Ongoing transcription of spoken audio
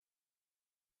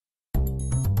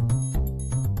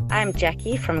I'm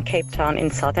Jackie from Cape Town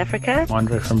in South Africa.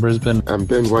 Andre from Brisbane. I'm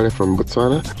Ben Wine from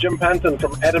Botswana. Jim Panton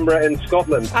from Edinburgh in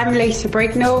Scotland. I'm Lisa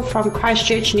Brignall from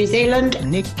Christchurch, New Zealand.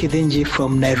 Nick Kidinji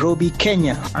from Nairobi,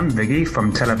 Kenya. I'm Viggy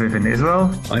from Tel Aviv in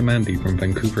Israel. I'm Andy from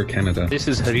Vancouver, Canada. This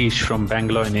is Harish from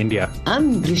Bangalore in India.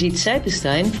 I'm Brigitte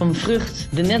Seipenstein from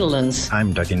Vrucht, the Netherlands.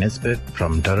 I'm Dougie Nisbet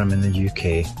from Durham in the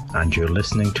UK, and you're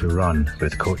listening to Run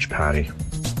with Coach Parry.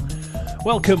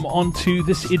 Welcome on to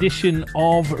this edition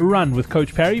of Run with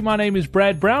Coach Parry. My name is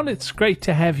Brad Brown. It's great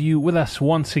to have you with us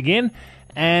once again.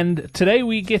 And today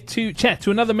we get to chat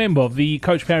to another member of the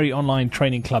Coach Parry Online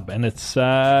Training Club. And it's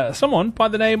someone by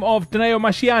the name of Dineo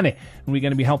Masheane. And we're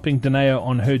going to be helping Dineo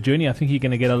on her journey. I think you're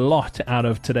going to get a lot out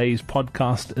of today's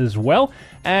podcast as well.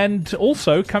 And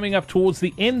also, coming up towards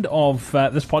the end of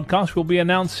this podcast, we'll be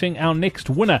announcing our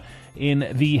next winner in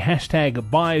the hashtag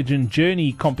Biogen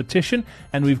Journey competition,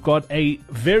 and we've got a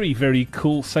very, very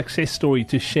cool success story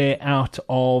to share out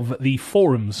of the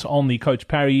forums on the Coach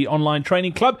Parry Online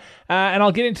Training Club, and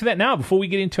I'll get into that now before we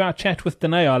get into our chat with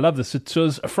Dineo. I love this. It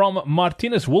was from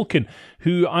Martinus Wilkin,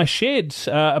 who I shared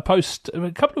a post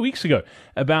a couple of weeks ago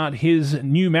about his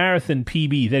new marathon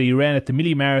PB that he ran at the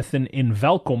Millie Marathon in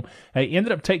Welkom. He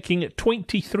ended up taking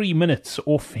 23 minutes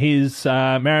off his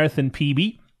marathon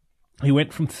PB. He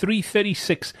went from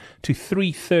 3:36 to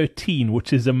 3:13,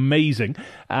 which is amazing.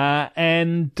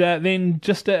 And then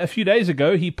just a few days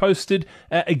ago, he posted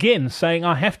again saying,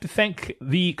 I have to thank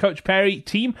the Coach Parry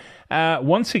team.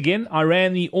 Once again, I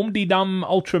ran the Omdidam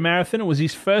Ultra Marathon. It was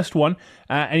his first one.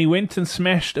 And he went and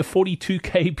smashed a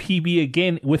 42k PB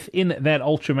again within that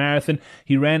ultra marathon.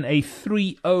 He ran a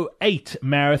 3:08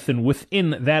 marathon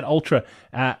within that ultra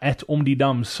at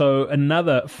Omdidam. So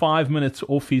another 5 minutes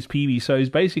off his PB. So he's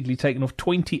basically taken off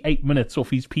 28 minutes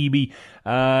off his PB.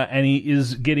 And he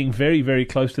is getting very, very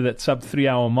close to that sub 3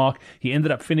 hour mark. He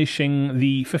ended up finishing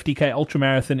the 50k ultra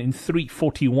marathon in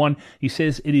 3:41. He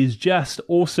says it is just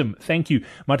awesome. Thank you,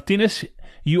 Martinez.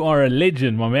 You are a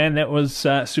legend, my man. That was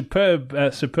superb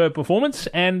performance,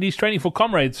 and he's training for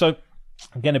Comrades. So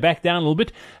I'm going to back down a little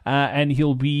bit, and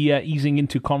he'll be easing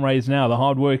into Comrades now. The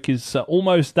hard work is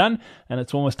almost done, and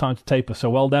it's almost time to taper. So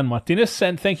well done, Martinez,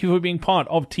 and thank you for being part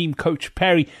of Team Coach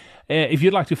Parry. If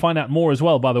you'd like to find out more as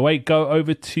well, by the way, go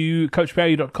over to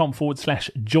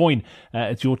coachparry.com/join.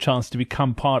 It's your chance to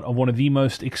become part of one of the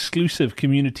most exclusive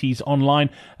communities online.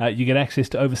 You get access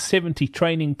to over 70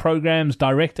 training programs,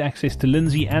 direct access to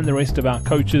Lindsay and the rest of our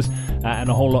coaches, and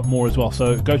a whole lot more as well.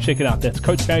 So go check it out. That's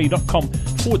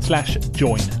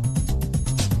coachparry.com/join.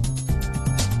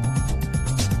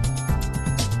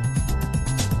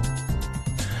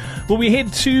 Well, we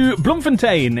head to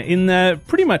Bloemfontein in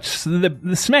pretty much the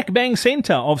smack bang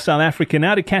centre of South Africa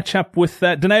now to catch up with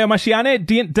Dineo Masheane.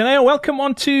 Dineo, welcome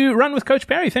on to Run with Coach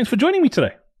Parry. Thanks for joining me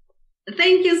today.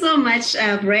 Thank you so much,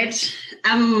 Brett.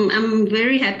 I'm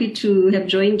very happy to have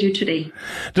joined you today.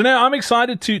 Dineo, I'm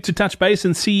excited to touch base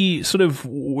and see sort of a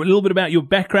little bit about your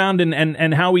background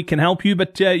and how we can help you.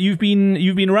 But you've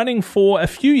been running for a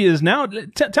few years now.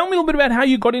 Tell me a little bit about how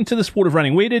you got into the sport of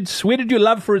running. Where did your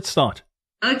love for it start?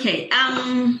 Okay,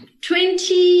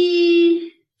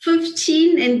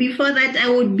 2015, and before that, I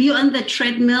would be on the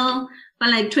treadmill for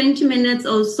like 20 minutes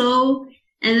or so.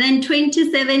 And then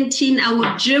 2017, I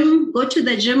would go to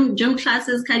the gym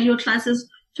classes, cardio classes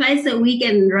twice a week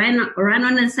and run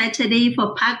on a Saturday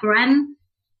for park run.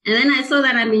 And then I saw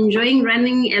that I'm enjoying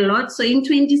running a lot. So in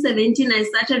 2017, I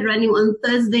started running on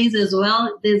Thursdays as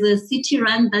well. There's a city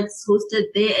run that's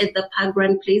hosted there at the park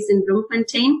run place in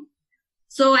Bloemfontein.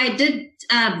 So I did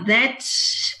that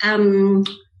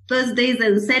Thursdays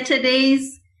and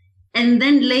Saturdays. And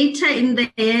then later in the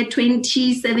year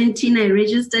 2017, I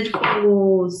registered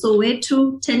for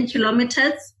Soweto, 10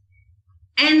 kilometers.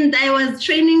 And I was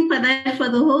training for that for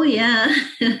the whole year.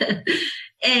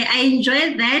 I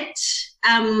enjoyed that.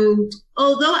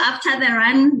 Although after the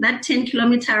run, that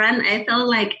 10-kilometer run, I felt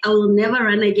like I will never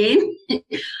run again.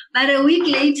 But a week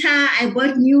later, I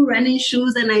bought new running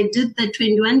shoes and I did the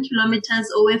 21 kilometers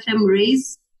OFM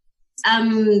race.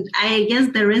 I guess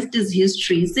the rest is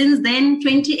history. Since then,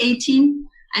 2018,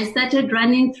 I started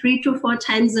running 3 to 4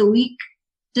 times a week,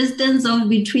 distance of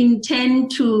between 10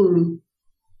 to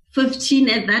 15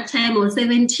 at that time or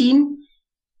 17.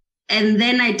 And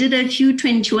then I did a few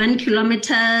 21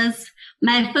 kilometers.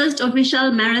 My first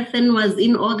official marathon was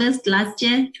in August last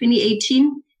year,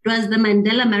 2018. It was the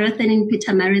Mandela Marathon in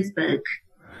Pietermaritzburg.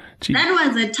 Gee. That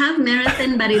was a tough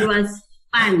marathon, but it was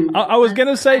fun. I was going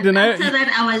to say, Dineo. After that,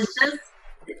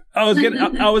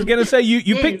 I was gonna say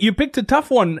you picked a tough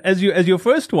one as your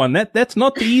first one. That's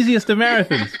not the easiest of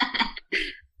marathons.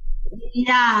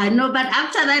 Yeah, no, but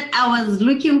after that, I was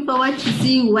looking forward to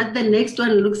seeing what the next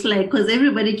one looks like because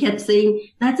everybody kept saying,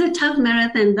 that's a tough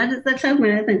marathon. That is a tough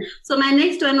marathon. So my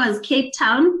next one was Cape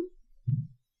Town.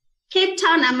 Cape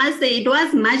Town, I must say, it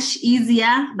was much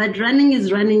easier, but running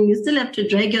is running. You still have to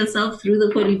drag yourself through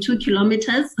the 42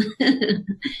 kilometers.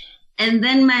 And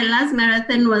then my last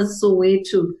marathon was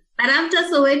Soweto. But after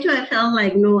Soweto, I felt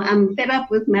like, no, I'm fed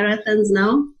up with marathons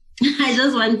now. I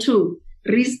just want to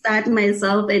restart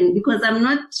myself, and because I'm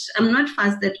not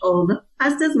fast at all. The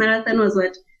fastest marathon was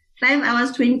 5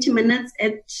 hours 20 minutes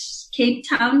at Cape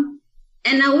Town,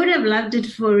 and I would have loved it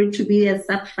for it to be a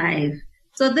sub 5.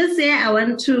 So this year I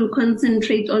want to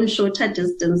concentrate on shorter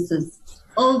distances.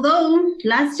 Although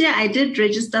last year I did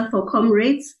register for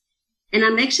Comrades, and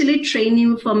I'm actually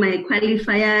training for my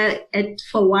qualifier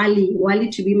for Wali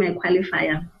to be my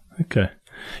qualifier. Okay.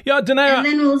 Yeah, I don't know. And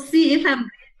then we'll see if I'm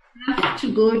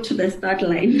to go to the start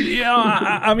line. Yeah,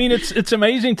 I mean, it's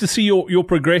amazing to see your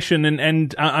progression,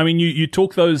 and I mean, you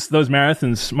talk those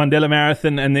marathons, Mandela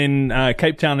Marathon, and then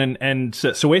Cape Town and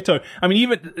Soweto. I mean,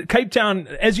 even Cape Town,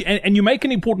 and you make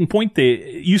an important point there.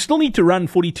 You still need to run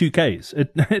 42 Ks.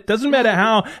 It doesn't matter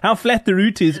how flat the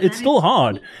route is; it's still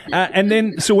hard. And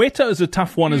then Soweto is a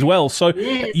tough one as well. So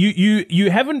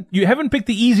you haven't picked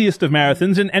the easiest of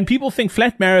marathons, and people think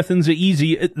flat marathons are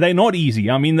easy. They're not easy.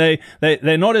 I mean,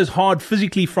 they're not as hard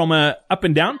physically from a up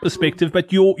and down perspective,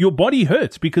 but your body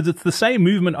hurts because it's the same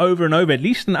movement over and over. At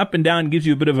least an up and down gives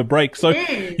you a bit of a break. So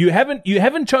you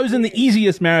haven't chosen the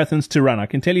easiest marathons to run. I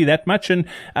can tell you that much.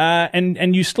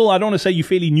 And you still, I don't want to say you're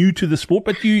fairly new to the sport,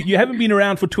 but you haven't been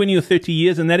around for 20 or 30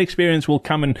 years, and that experience will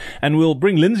come and we'll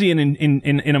bring Lindsay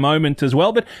in a moment as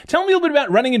well. But tell me a little bit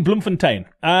about running in Bloemfontein.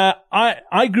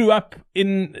 I grew up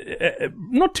in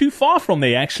not too far from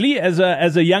there actually as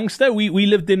a youngster. We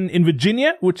lived in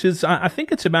Virginia, which is I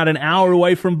think it's about an hour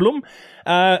away from Bloem.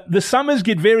 The summers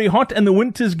get very hot and the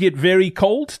winters get very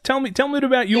cold. Tell me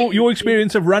about your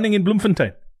experience of running in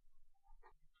Bloemfontein.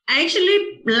 I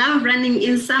actually love running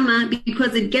in summer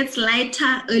because it gets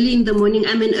lighter early in the morning.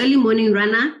 I'm an early morning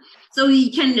runner. So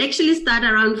we can actually start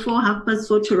around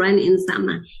 4:30 to run in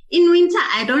summer. In winter,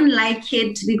 I don't like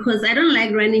it because I don't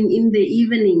like running in the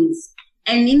evenings.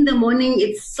 And in the morning,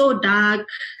 it's so dark.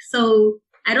 So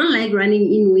I don't like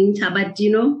running in winter. But,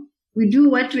 we do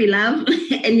what we love.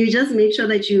 And you just make sure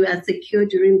that you are secure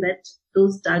during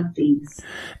those dark days.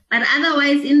 But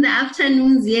otherwise, in the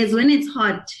afternoons, yes, when it's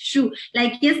hot,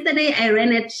 like yesterday, I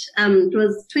ran at, it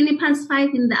was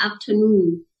 5:20 in the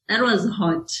afternoon. That was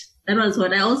hot.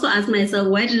 I also asked myself,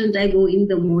 why didn't I go in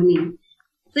the morning?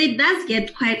 So it does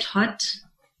get quite hot.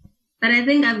 But I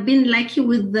think I've been lucky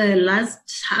with the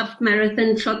last half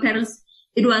marathon choppers.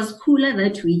 It was cooler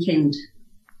that weekend.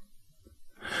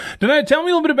 Dineo, tell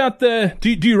me a little bit about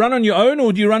do you run on your own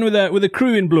or do you run with a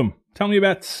crew in Bloem? Tell me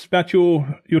about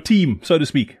your team, so to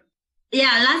speak.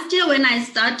 Yeah, last year when I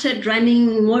started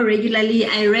running more regularly,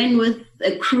 I ran with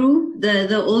a crew,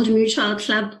 the Old Mutual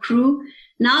Club crew.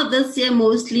 Now this year,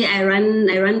 mostly I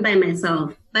run by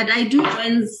myself, but I do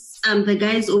join the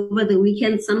guys over the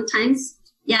weekend sometimes.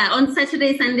 Yeah, on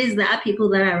Saturday, Sundays, there are people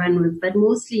that I run with, but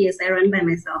mostly, yes, I run by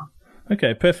myself.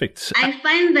 Okay, perfect. I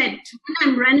find that when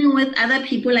I'm running with other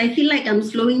people, I feel like I'm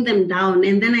slowing them down,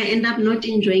 and then I end up not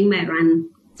enjoying my run.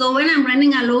 So when I'm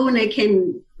running alone, I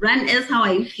can run as how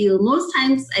I feel. Most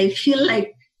times I feel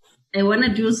like I want to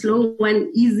do a slow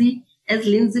one, easy, as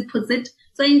Lindsay puts it.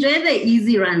 So I enjoy the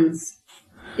easy runs.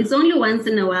 It's only once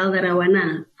in a while that I want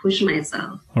to push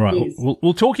myself. All right. Yes.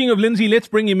 Well, talking of Lindsay, let's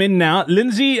bring him in now.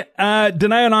 Lindsay,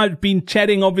 Dineo and I have been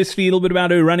chatting, obviously, a little bit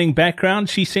about her running background.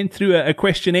 She sent through a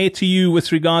questionnaire to you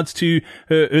with regards to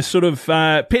her sort of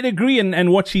pedigree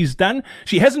and what she's done.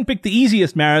 She hasn't picked the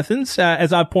easiest marathons,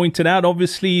 as I pointed out.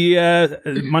 Obviously,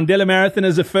 Mandela Marathon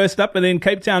is the first up, and then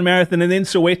Cape Town Marathon, and then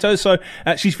Soweto. So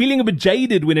she's feeling a bit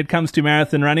jaded when it comes to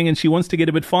marathon running, and she wants to get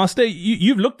a bit faster.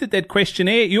 You've looked at that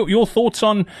questionnaire. Your thoughts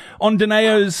on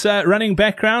Dineo's running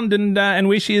background and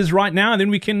where she is right now, and then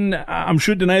we can, I'm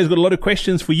sure Dineo's got a lot of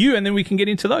questions for you, and then we can get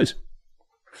into those.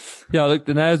 Yeah, look,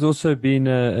 Dineo's also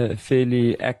been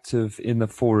fairly active in the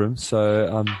forum,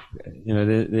 so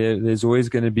there's always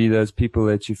going to be those people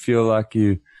that you feel like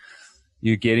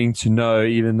you're getting to know,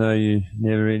 even though you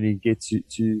never really get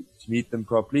to meet them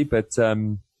properly. But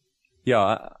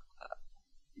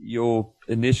your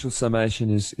initial summation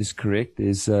is correct.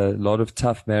 There's a lot of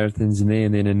tough marathons in there,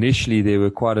 and then initially there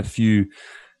were quite a few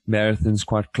marathons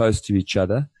quite close to each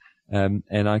other.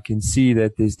 And I can see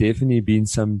that there's definitely been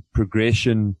some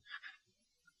progression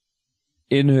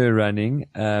in her running.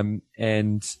 And,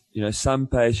 some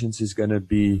patience is going to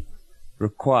be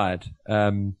required.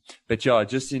 But yeah,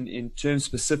 just in terms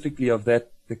specifically of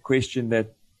that the question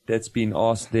that's been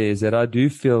asked there is that I do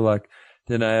feel like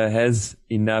Dineo has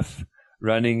enough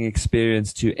running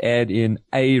experience to add in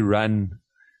a run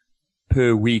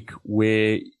per week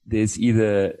where there's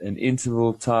either an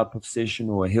interval type of session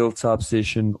or a hill type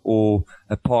session or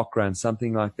a park run,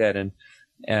 something like that.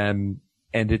 And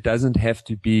it doesn't have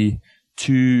to be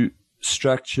too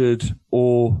structured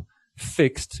or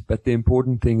fixed. But the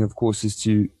important thing, of course, is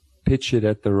to pitch it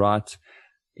at the right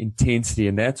intensity.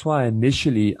 And that's why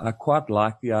initially I quite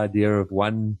like the idea of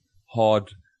one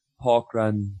hard park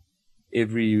run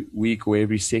every week or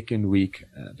every second week,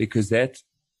 because that,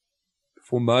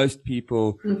 for most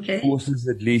people, forces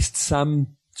at least some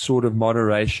sort of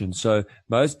moderation. So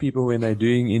most people, when they're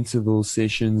doing interval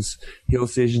sessions, hill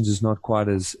sessions is not quite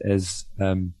as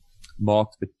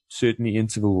marked, but certainly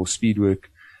interval or speed work,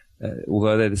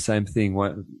 although they're the same thing.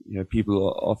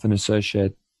 People often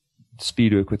associate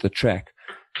speed work with the track,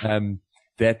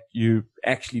 that you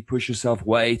actually push yourself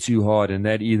way too hard, and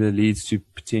that either leads to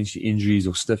potentially injuries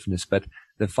or stiffness. But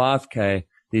the 5K,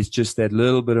 there's just that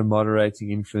little bit of moderating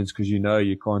influence, because you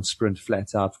can't sprint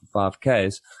flat out for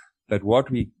 5Ks. But what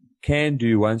we can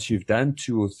do once you've done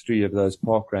 2 or 3 of those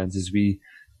park runs is we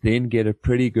then get a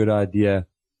pretty good idea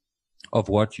of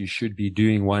what you should be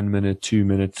doing 1 minute, 2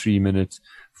 minute, 3 minute,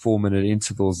 4 minute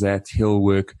intervals at hill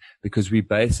work, because we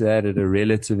base that at a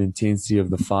relative intensity of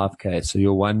the 5K. So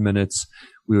your 1 minutes,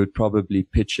 we would probably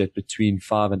pitch at between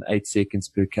 5 and 8 seconds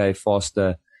per K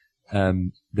faster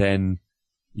than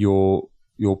your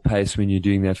pace when you're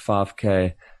doing that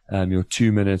 5K. Your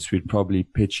 2 minutes, we'd probably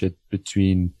pitch it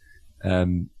between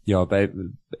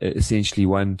essentially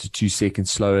 1 to 2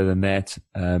 seconds slower than that,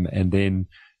 and then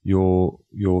your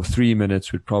 3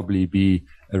 minutes would probably be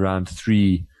around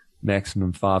 3,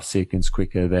 maximum 5 seconds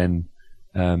quicker than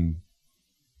that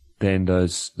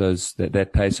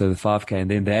pace of the 5K,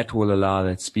 and then that will allow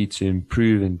that speed to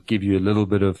improve and give you a little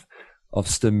bit of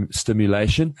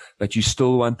stimulation. But you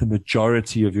still want the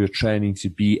majority of your training to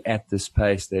be at this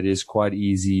pace that is quite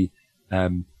easy,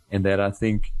 and that I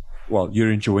think,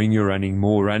 you're enjoying your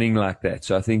running like that.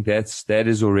 So I think that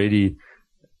is already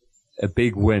a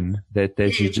big win, that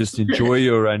you just enjoy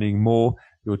your running more.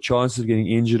 Your chances of getting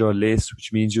injured are less,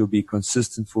 which means you'll be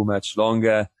consistent for much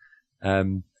longer.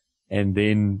 And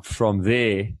then from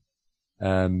there,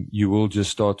 you will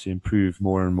just start to improve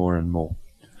more and more and more.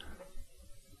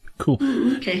 Cool.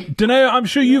 Okay. Dineo, I'm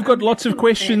sure you've got lots of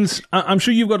questions. I'm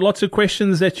sure you've got lots of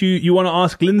questions that you want to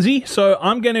ask Lindsay. So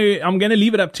I'm gonna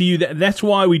leave it up to you. That's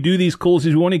why we do these calls,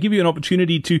 is we want to give you an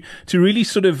opportunity to really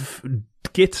sort of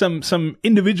get some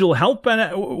individual help.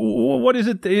 And what is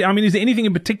it? I mean, is there anything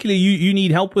in particular you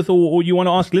need help with, or you want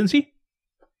to ask Lindsay?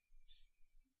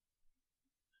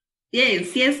 Yes,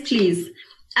 please.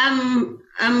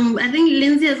 I think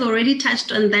Lindsay has already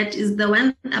touched on that. Is the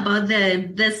one about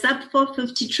the sub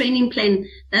 450 training plan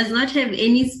does not have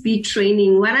any speed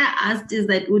training. What I asked is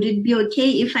that would it be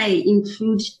okay if I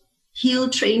include hill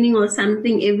training or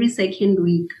something every second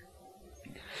week?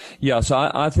 Yeah,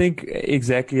 so I think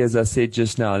exactly as I said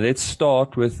just now, let's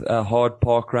start with a hard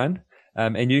park run.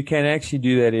 And you can actually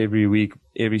do that every week.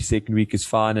 Every second week is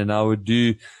fine. And I would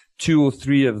do 2 or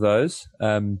 3 of those.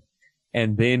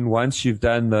 And then once you've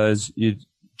done those, you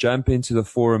jump into the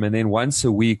forum, and then once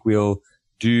a week we'll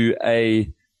do a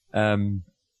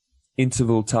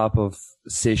interval type of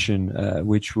session,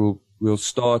 which we'll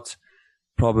start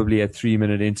probably at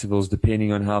 3-minute intervals,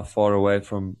 depending on how far away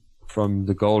from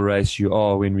the goal race you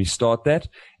are when we start that.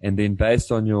 And then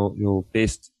based on your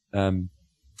best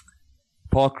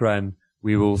park run,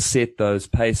 we will set those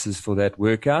paces for that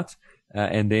workout.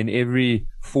 And then every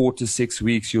 4 to 6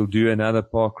 weeks, you'll do another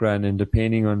park run, and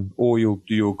or you'll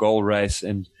do your goal race.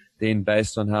 And then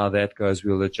based on how that goes,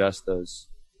 we'll adjust those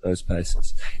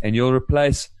paces. And you'll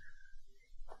replace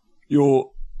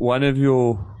one of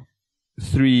your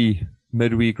 3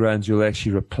 midweek runs, you'll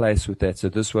actually replace with that. So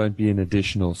this won't be an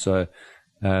additional. So,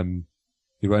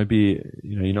 it won't be,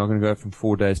 you're not going to go from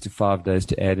 4 days to 5 days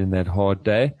to add in that hard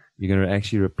day. You're going to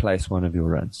actually replace one of your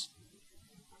runs.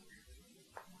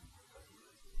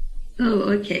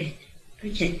 Oh, okay.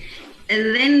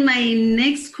 And then my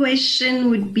next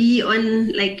question would be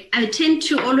on, I tend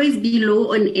to always be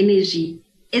low on energy.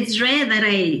 It's rare that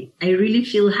I really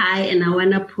feel high and I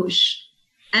want to push.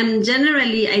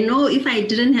 Generally, I know if I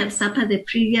didn't have supper the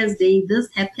previous day, this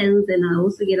happens, and I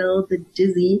also get a little bit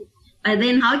dizzy. But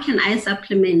then how can I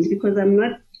supplement? Because I'm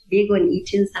not big on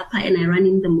eating supper, and I run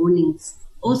in the mornings.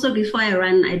 Also, before I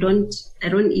run, I don't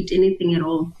eat anything at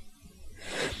all.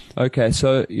 Okay,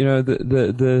 so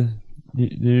the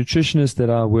nutritionist that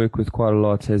I work with quite a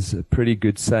lot has a pretty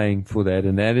good saying for that,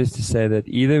 and that is to say that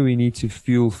either we need to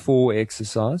fuel for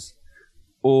exercise,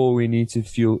 or we need to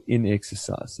fuel in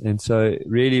exercise. And so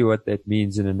really what that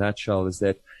means in a nutshell is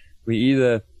that we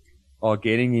either are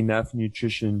getting enough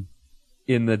nutrition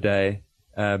in the day,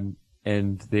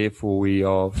 and therefore we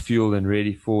are fueled and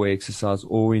ready for exercise,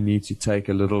 or we need to take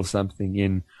a little something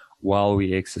in while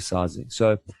we're exercising.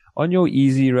 So on your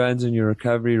easy runs and your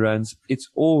recovery runs, it's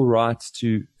all right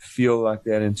to feel like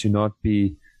that and to not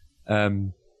be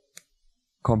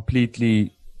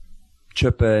completely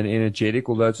chipper and energetic,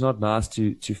 although it's not nice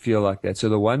to feel like that. So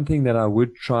the one thing that I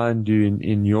would try and do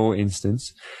in your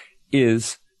instance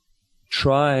is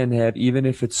try and have, even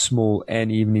if it's small, an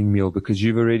evening meal, because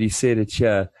you've already said it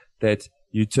here that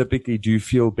you typically do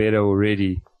feel better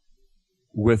already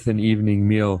with an evening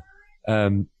meal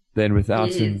than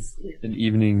without an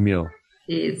evening meal.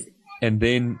 Yes. And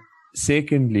then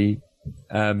secondly,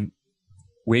 when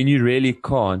you really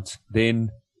can't,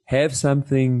 then have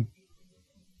something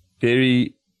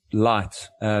very light,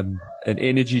 an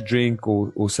energy drink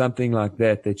or something like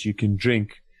that you can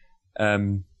drink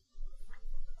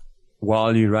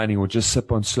while you're running, or just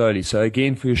sip on slowly. So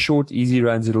again, for your short, easy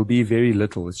runs, it'll be very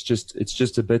little. It's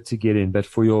just a bit to get in. But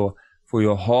for your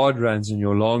hard runs and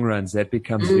your long runs, that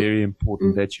becomes very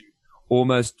important, that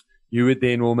you would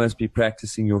then almost be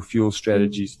practicing your fuel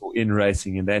strategies for in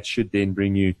racing, and that should then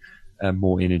bring you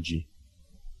more energy.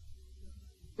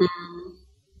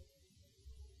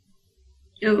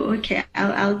 Oh, okay.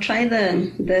 I'll try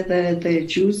the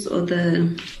juice or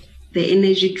the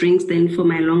energy drinks then for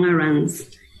my longer runs.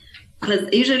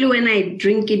 Because usually when I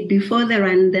drink it before the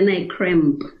run, then I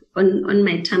cramp on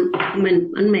my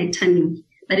tummy.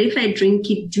 But if I drink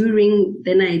it during,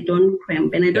 then I don't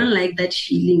cramp, and I don't like that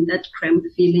feeling, that cramp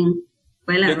feeling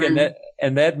while I run.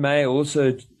 And that may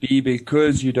also be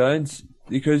because you're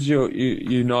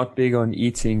not big on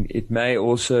eating. It may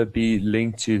also be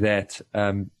linked to that.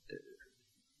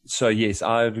 So yes,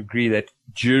 I would agree that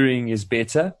during is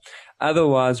better.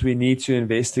 Otherwise, we need to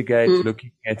investigate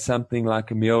looking at something like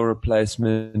a meal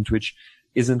replacement, which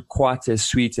isn't quite as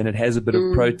sweet and it has a bit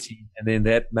of protein. And then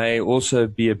that may also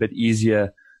be a bit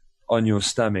easier on your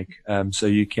stomach. So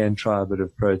you can try a bit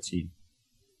of protein.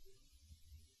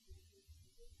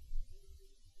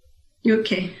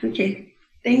 Okay.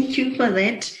 Thank you for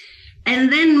that.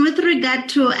 And then with regard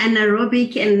to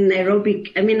anaerobic and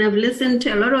aerobic, I mean, I've listened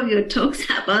to a lot of your talks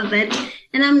about that,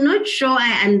 and I'm not sure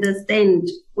I understand.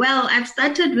 Well, I've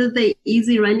started with the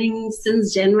easy running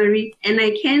since January, and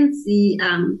I can see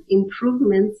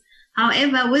improvements.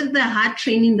 However, with the hard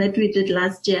training that we did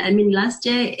last year,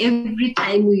 every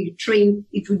time we trained,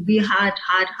 it would be hard.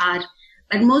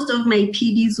 But most of my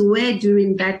PBs were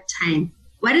during that time.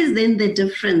 What is then the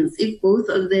difference if both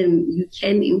of them you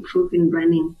can improve in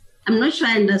running? I'm not sure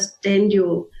I understand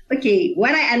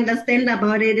what I understand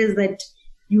about it is that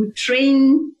you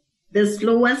train the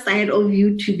slower side of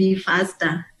you to be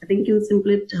faster. I think in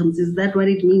simple terms, is that what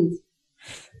it means?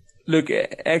 Look,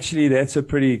 actually, that's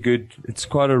it's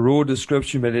quite a raw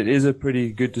description, but it is a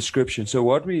pretty good description. So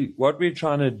what we're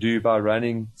trying to do by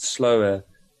running slower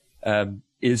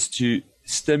is to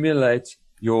stimulate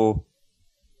your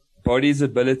body's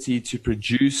ability to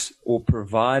produce or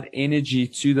provide energy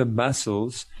to the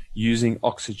muscles using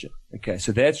oxygen. Okay,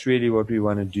 so that's really what we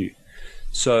want to do.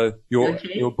 So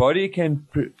your body can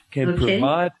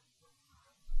provide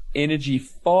energy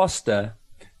faster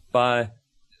by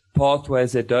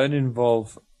pathways that don't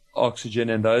involve oxygen,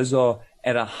 and those are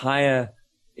at a higher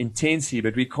intensity,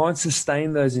 but we can't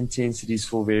sustain those intensities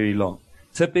for very long.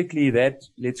 Typically that,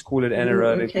 let's call it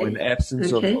anaerobic, or in the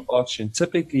absence of oxygen,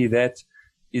 typically that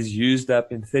is used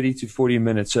up in 30 to 40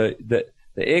 minutes. So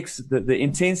the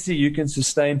intensity you can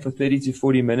sustain for 30 to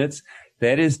 40 minutes,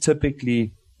 that is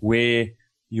typically where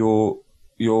your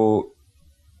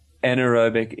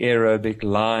anaerobic aerobic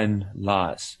line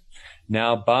lies.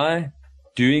 Now, by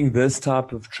doing this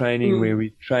type of training where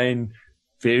we train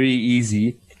very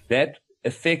easy, that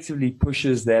effectively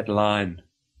pushes that line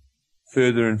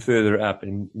further and further up,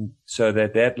 and so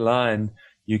that line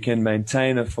you can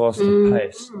maintain a faster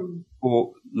pace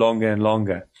for longer and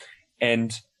longer.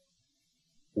 And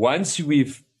once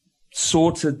we've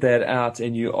sorted that out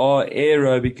and you are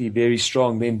aerobically very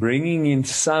strong, then bringing in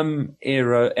some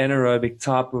anaerobic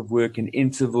type of work in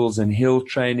intervals and hill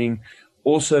training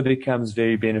also becomes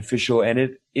very beneficial,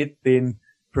 and it then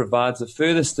provides a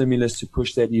further stimulus to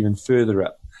push that even further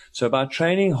up. So by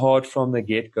training hard from the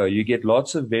get-go, you get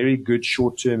lots of very good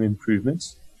short-term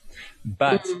improvements,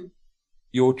 but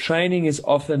your training is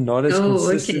often not as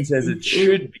consistent as it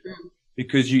should be,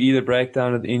 because you either break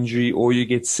down with injury, or you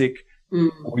get sick,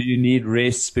 or you need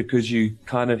rests because you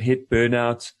kind of hit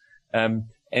burnout. And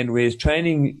whereas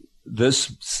training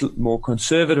this more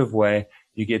conservative way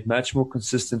you get much more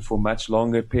consistent for a much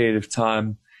longer period of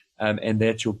time, and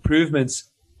that your improvements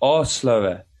are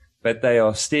slower, but they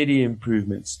are steady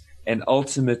improvements. And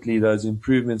ultimately, those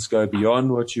improvements go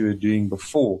beyond what you were doing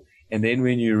before. And then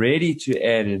when you're ready to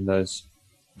add in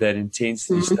that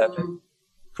intensity stuff,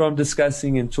 from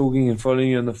discussing and talking and following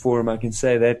you on the forum, I can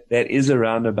say that that is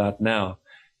around about now,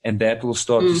 and that will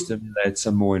start to stimulate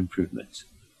some more improvement.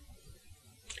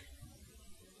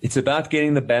 It's about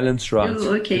getting the balance right.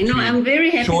 Oh, okay. No, I'm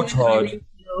very happy. Short, hard.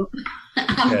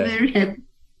 I'm very happy.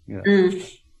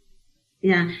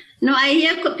 Yeah. No, I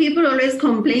hear people always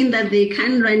complain that they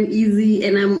can't run easy,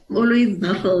 and I'm always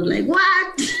baffled. Like,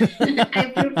 what?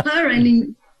 I prefer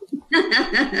running.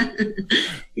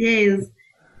 Yes.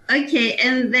 Okay.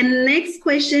 And the next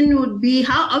question would be,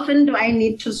 how often do I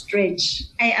need to stretch?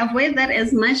 I avoid that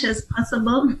as much as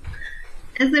possible.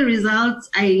 As a result,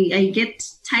 I get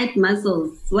tight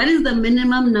muscles. What is the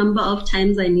minimum number of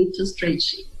times I need to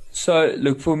stretch? So,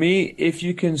 look, for me, if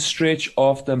you can stretch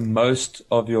after most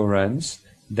of your runs,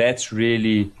 that's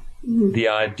really the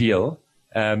ideal.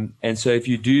 And so if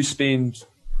you do spend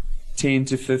 10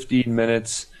 to 15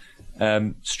 minutes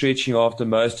stretching after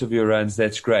most of your runs,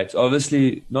 that's great.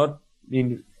 Obviously,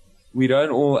 we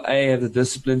don't all, A, have the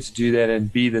discipline to do that,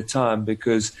 and B, the time,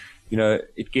 because,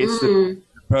 it gets the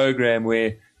program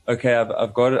where, okay,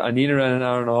 I need to run an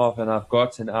hour and a half, and I've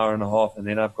got an hour and a half, and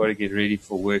then I've got to get ready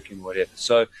for work and whatever.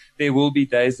 So there will be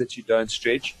days that you don't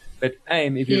stretch, but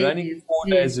if you're running 4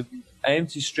 days a week, aim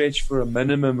to stretch for a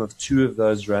minimum of 2 of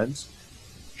those runs.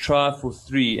 Try for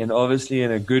 3, and obviously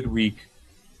in a good week,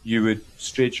 you would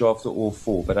stretch after all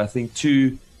 4. But I think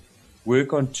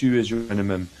work on 2 as your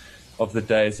minimum of the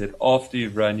days that after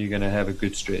you've run, you're going to have a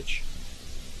good stretch.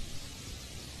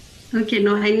 Okay,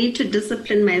 no, I need to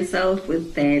discipline myself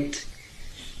with that.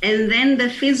 And then the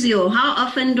physio, how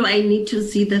often do I need to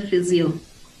see the physio?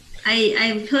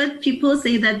 I've heard people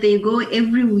say that they go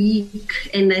every week,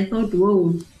 and I thought,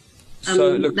 whoa,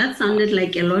 so look, that sounded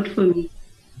like a lot for me.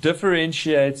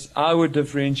 I would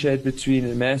differentiate between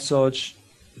a massage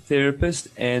therapist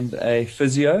and a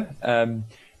physio.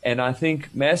 And I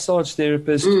think massage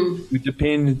therapist would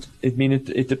depend,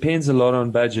 it depends a lot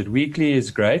on budget. Weekly is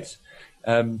great.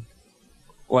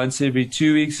 Once every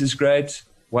 2 weeks is great.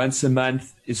 Once a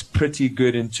month is pretty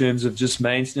good in terms of just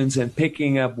maintenance and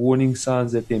picking up warning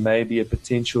signs that there may be a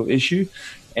potential issue.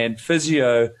 And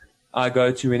physio, I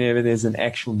go to whenever there's an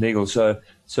actual niggle. So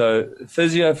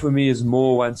physio for me is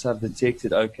more once I've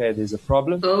detected, okay, there's a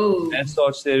problem.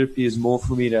 Massage therapy is more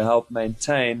for me to help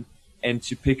maintain and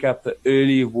to pick up the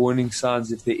early warning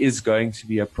signs if there is going to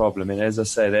be a problem. And as I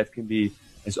say, that can be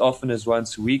as often as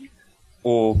once a week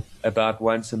or about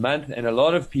once a month. And a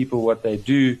lot of people, what they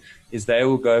do is they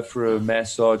will go for a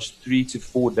massage 3 to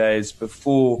 4 days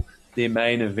before their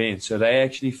main event. So they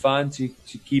actually find to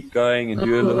keep going and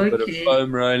do a little bit of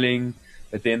foam rolling,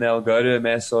 but then they'll go to a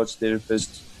massage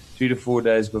therapist 2 to 4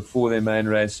 days before their main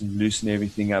race and loosen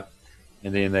everything up,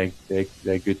 and then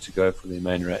they're good to go for their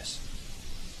main race.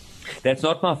 That's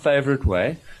not my favorite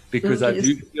way, because I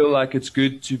do feel like it's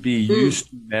good to be used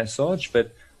to massage,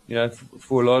 but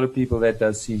for a lot of people that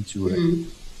does seem to work.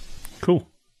 Cool.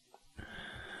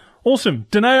 Awesome.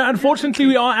 Dineo, unfortunately,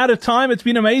 we are out of time. It's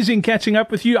been amazing catching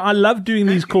up with you. I love doing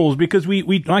these calls because we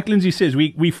like Lindsay says,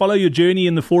 we follow your journey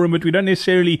in the forum, but we don't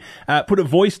necessarily put a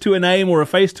voice to a name or a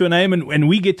face to a name, and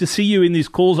we get to see you in these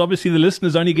calls. Obviously, the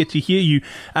listeners only get to hear you.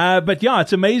 But yeah,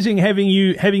 it's amazing having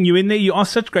you in there. You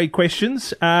ask such great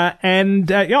questions,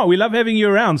 and we love having you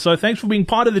around. So thanks for being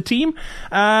part of the team.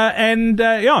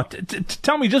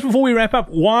 Tell me, just before we wrap up,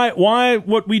 why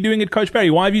what we're doing at Coach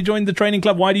Parry? Why have you joined the training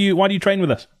club? Why do you train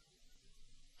with us?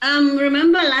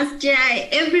 Remember last year,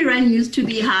 every run used to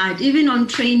be hard, even on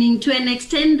training, to an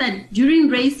extent that during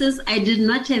races, I did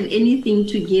not have anything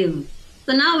to give.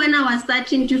 So now when I was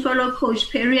starting to follow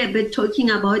Coach Parry a bit, talking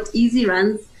about easy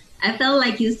runs, I felt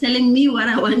like he's telling me what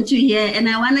I want to hear, and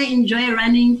I want to enjoy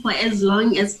running for as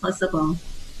long as possible.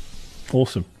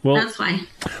 Awesome. Well, that's why.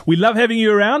 We love having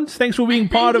you around. Thanks for being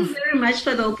part of... Thank you very much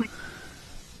for the opportunity.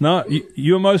 No,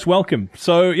 you're most welcome.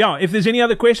 So, if there's any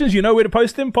other questions, you know where to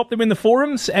post them, pop them in the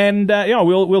forums, and,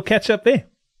 we'll catch up there.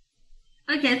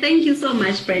 Okay, thank you so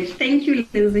much, Brett. Thank you,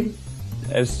 Lindsay.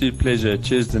 Absolute pleasure.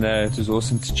 Cheers, Dineo. It was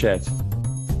awesome to chat.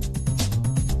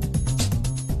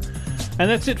 And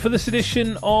that's it for this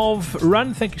edition of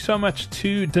Run. Thank you so much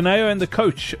to Dineo and the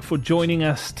coach for joining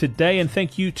us today, and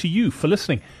thank you to you for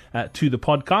listening. to the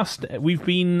podcast. We've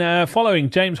been following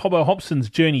James Hobbo Hobson's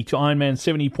journey to Ironman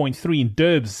 70.3 in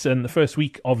Durbs in the first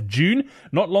week of June.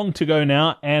 Not long to go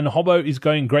now, and Hobbo is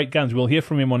going great guns. We'll hear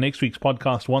from him on next week's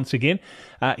podcast once again.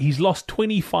 He's lost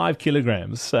 25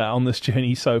 kilograms on this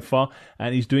journey so far,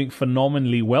 and he's doing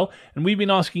phenomenally well. And we've been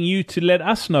asking you to let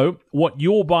us know what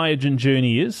your Biogen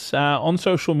journey is on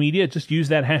social media. Just use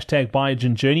that hashtag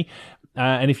Biogen journey.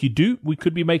 And if you do, we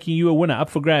could be making you a winner. Up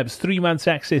for grabs, 3 months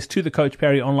access to the Coach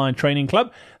Parry Online Training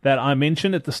Club that I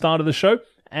mentioned at the start of the show,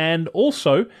 and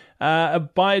also a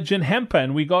Biogen hamper.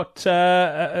 And we got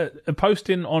a post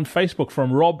in on Facebook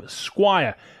from Rob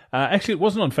Squire. Actually, it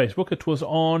wasn't on Facebook. It was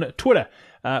on Twitter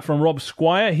from Rob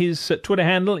Squire. His Twitter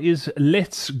handle is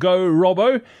Let's Go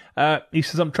Robbo. He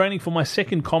says, I'm training for my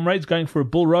second comrades, going for a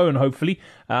bull row, and hopefully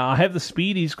I have the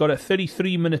speed. He's got a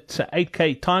 33-minute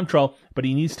 8K time trial, but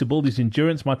he needs to build his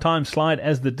endurance. My time slide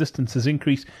as the distances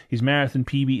increase. His marathon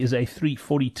PB is a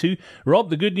 3:42. Rob,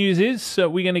 the good news is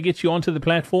we're going to get you onto the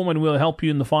platform and we'll help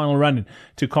you in the final run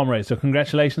to comrades. So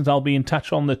congratulations. I'll be in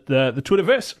touch on the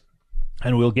Twitterverse,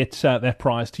 and we'll get that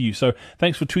prize to you. So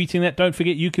thanks for tweeting that. Don't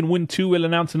forget, you can win too. We'll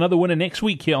announce another winner next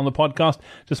week here on the podcast.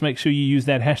 Just make sure you use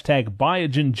that hashtag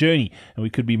Biogen Journey, and we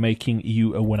could be making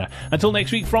you a winner. Until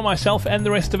next week, from myself and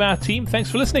the rest of our team,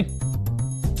 thanks for listening.